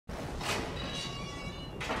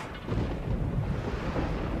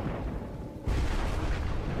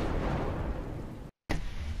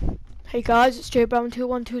Hey guys, it's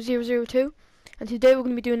JBrown212002, and today we're going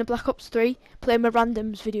to be doing a Black Ops 3 Play My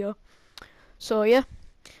Randoms video. So yeah,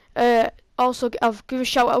 also I'll give a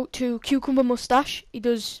shout out to Cucumber Mustache. He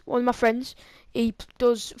does, one of my friends, he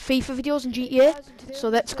does FIFA videos and GTA, so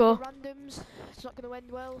let's go. Randoms. It's not going to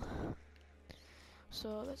end well,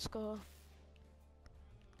 so let's go.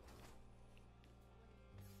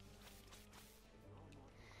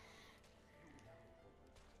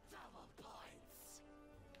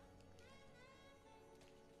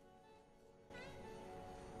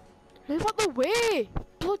 Move out the way!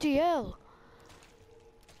 Bloody hell!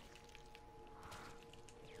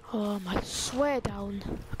 Oh my, swear down.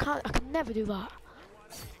 I can never do that.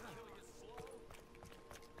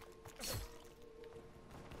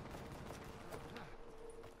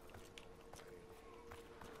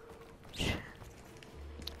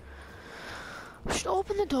 Just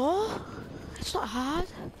open the door. It's not hard.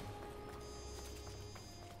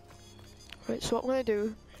 Right, so what we're going to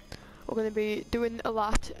do, we're going to be doing a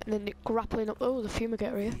lat and then grappling up. Oh, the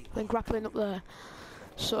fumigator here. Then grappling up there.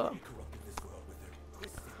 So,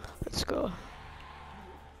 let's go.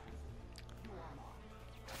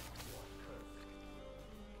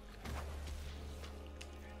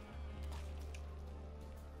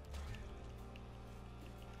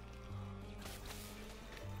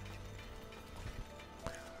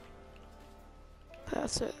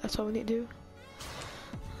 That's it. That's all we need to do.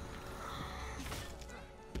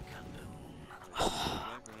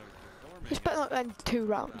 It's better not end 2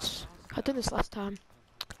 rounds. I did this last time.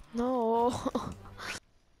 No.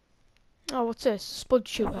 Oh, what's this? Spud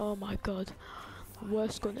shooter. Oh my god.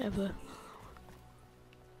 Worst gun ever.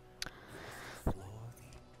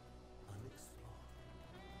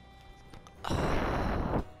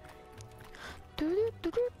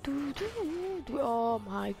 Oh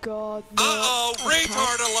my god. No. Uh-oh,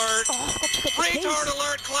 retard alert! Oh, Retard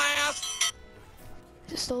alert, class!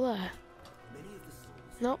 Is it still there?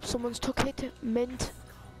 Nope, someone's took it. Mint.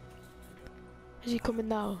 Is he coming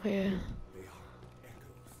now? Here.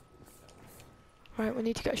 Right, we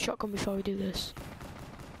need to get a shotgun before we do this.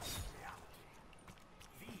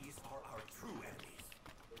 These are our true enemies.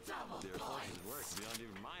 Their forces work beyond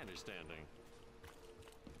even my understanding.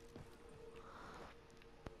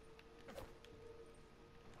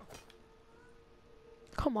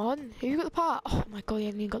 Come on, have you got the part? Oh my god, you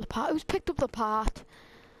haven't even got the part. Who's picked up the part?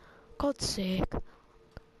 God's sake.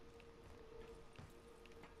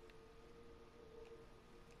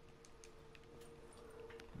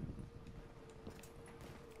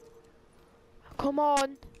 Come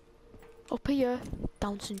on. Up here.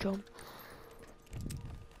 Down syndrome.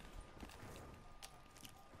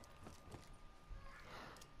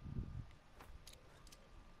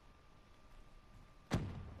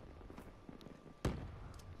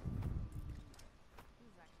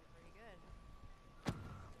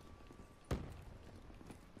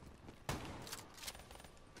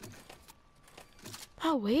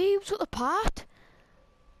 Oh, wait, who's got the part?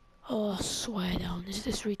 Oh, I swear down. Is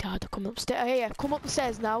this retard coming upstairs? Hey, yeah, come up the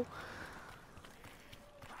stairs now.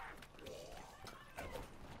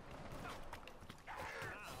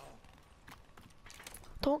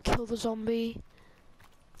 Don't kill the zombie.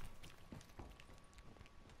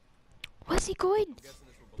 Where's he going?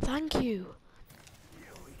 Thank you.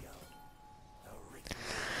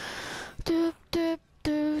 Do do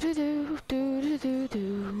do do do do do do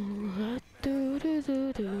do do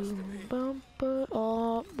do do bumper.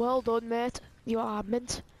 Oh, well done, mate. You are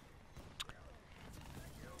mint.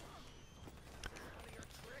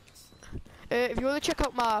 If you want to check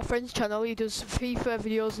out my friend's channel, he does FIFA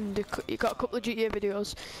videos and he got a couple of GTA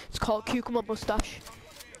videos. It's called Cucumber Mustache.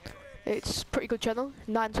 It's a pretty good channel,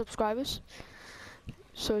 9 subscribers.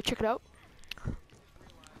 So check it out.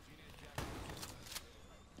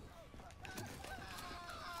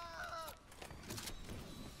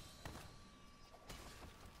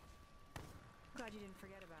 Glad you didn't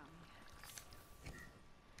forget about me.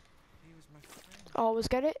 He was my friend. Always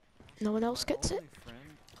get it. No one else gets it. Only friend.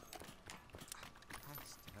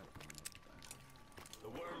 The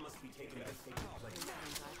worm must be taken to sacred place.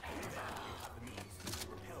 The means to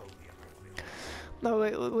repel the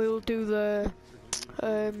unearthly. No, we'll do the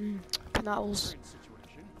canals.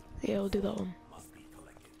 Yeah, we'll do that one. Must be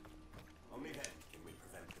collected. Only then can we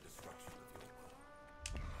prevent the destruction of your world.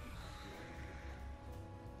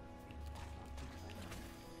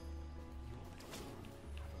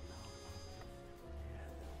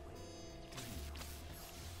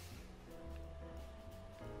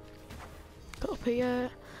 Got up here,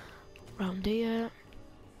 round here.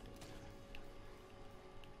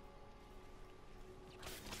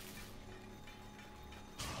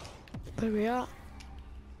 There we are.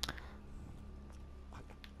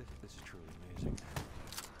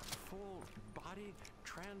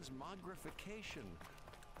 transmogrification.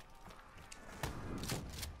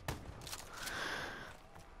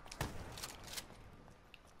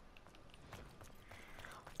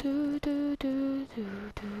 Do do do do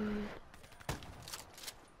do.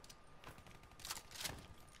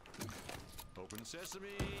 Open sesame.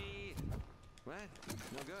 What?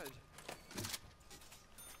 No good.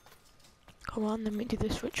 Come on, let me do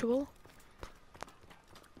this ritual.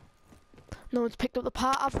 No one's picked up the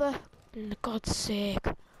part, have they? For God's sake.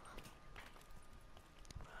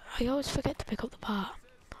 I always forget to pick up the part.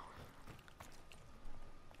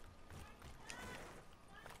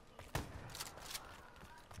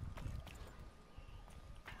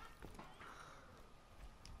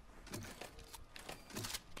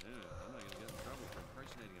 Yeah, I'm not gonna get in trouble for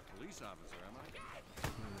impersonating a police officer, am I?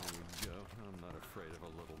 There we go. I'm not afraid of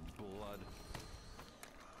a little blood.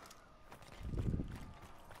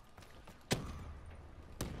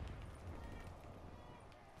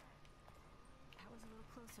 That was a little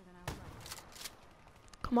closer than I would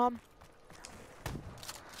like. Come on.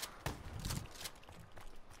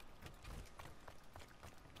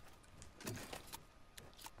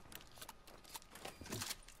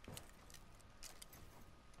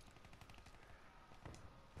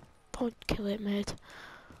 Don't kill it, mate.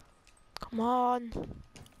 Come on.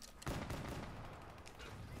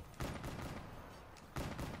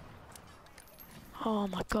 Oh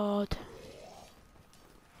my God.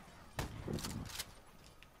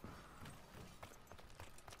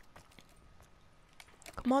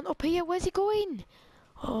 Come on, up here. Where's he going?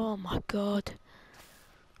 Oh my God.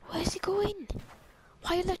 Where's he going?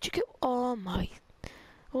 Why electric? Oh my.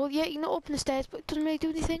 Well, yeah, you can open the stairs, but it doesn't really do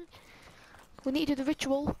anything. We need to do the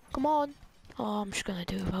ritual. Come on. Oh, I'm just gonna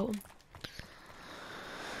do it without him.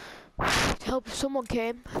 To help if someone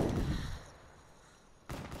came.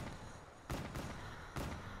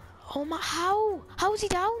 Oh my, how? How is he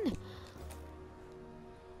down?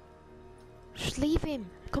 Just leave him.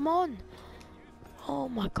 Come on. Oh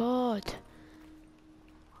my God.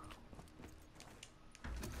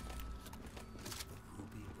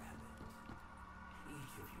 Ruby Rabbit.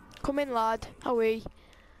 Each of you Come in, lad. How are we?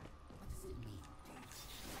 what does it mean?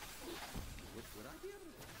 Would I be able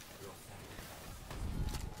to? Your sacrifice.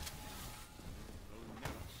 Oh no.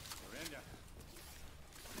 Surrender.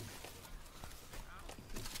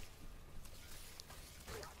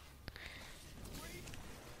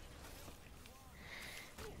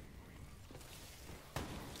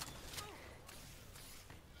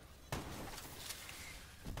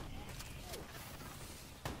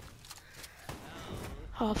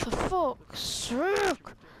 Oh, for fuck's sake.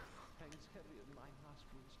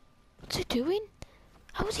 What's he doing?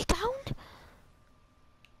 How is he down?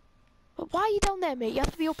 But why are you down there, mate? You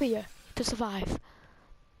have to be up here to survive.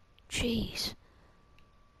 Jeez.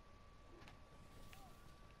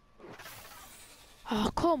 Oh,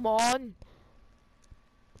 come on.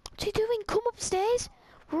 What's he doing? Come upstairs.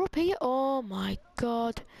 We're up here. Oh my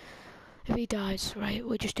God. If he dies, right,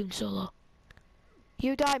 we're just doing solo.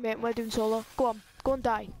 You die, mate, we're doing solo. Go on. Go and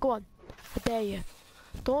die. Go on. I dare you.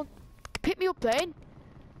 Don't pick me up then.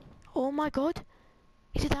 Oh my God.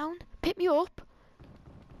 Is he down? Pick me up.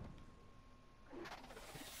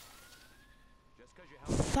 Just 'cause you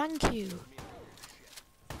helped Thank you. me out.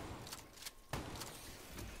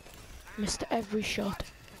 Missed every shot.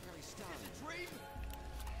 Very stunned.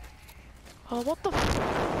 Oh, what the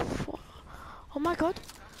f... Oh my God.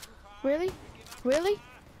 Really? Really?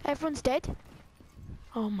 Everyone's dead?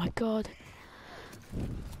 Oh my God.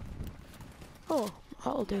 Oh,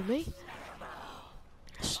 that'll do me.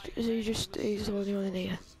 He's the only one in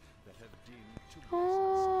here. That have deemed to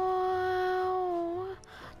Oh,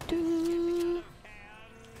 do.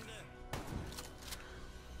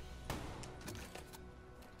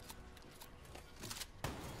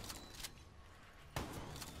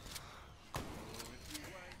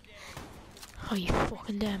 Oh, you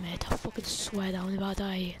fucking damn it. I fucking swear down if I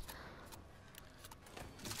die here.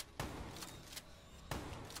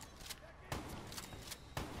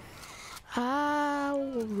 Ow,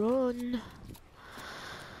 run.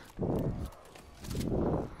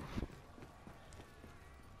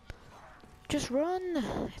 Just run.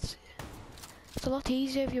 It's a lot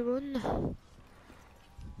easier if you run.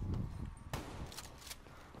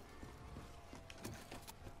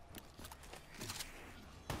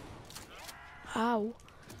 Ow.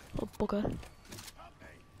 Oh, bugger.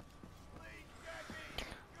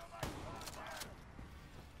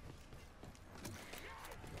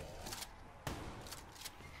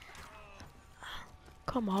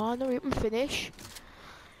 Come on, hurry up and finish.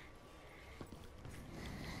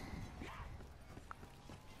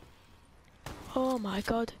 Oh my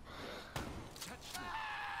God.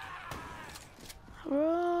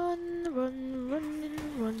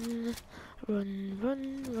 Run,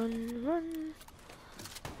 run, run, run.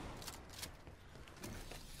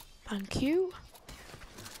 Thank you.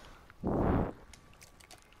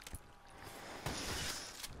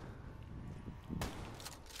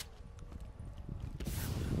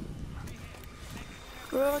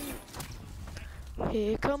 Run.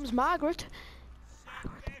 Here comes Margaret.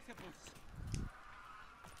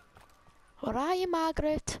 Where are you,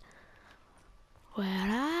 Margaret? Where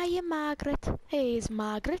are you, Margaret? Hey,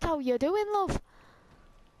 Margaret, how you doing, love?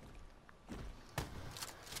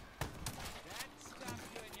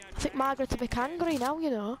 I think Margaret's a bit angry now, you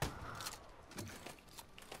know.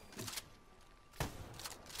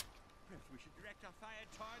 We should direct our fire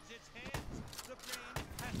towards its heads. The brain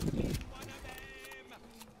has to be one of them.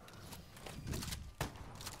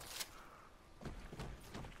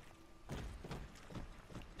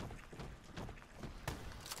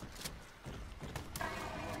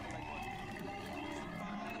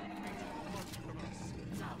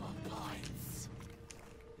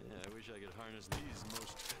 Yeah, I wish I could harness these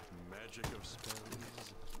most magic of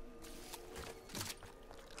spells.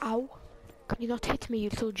 Ow. Can you not hit me, you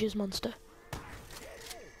little jizz monster? I've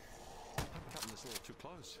gotten this a little too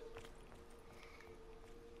close.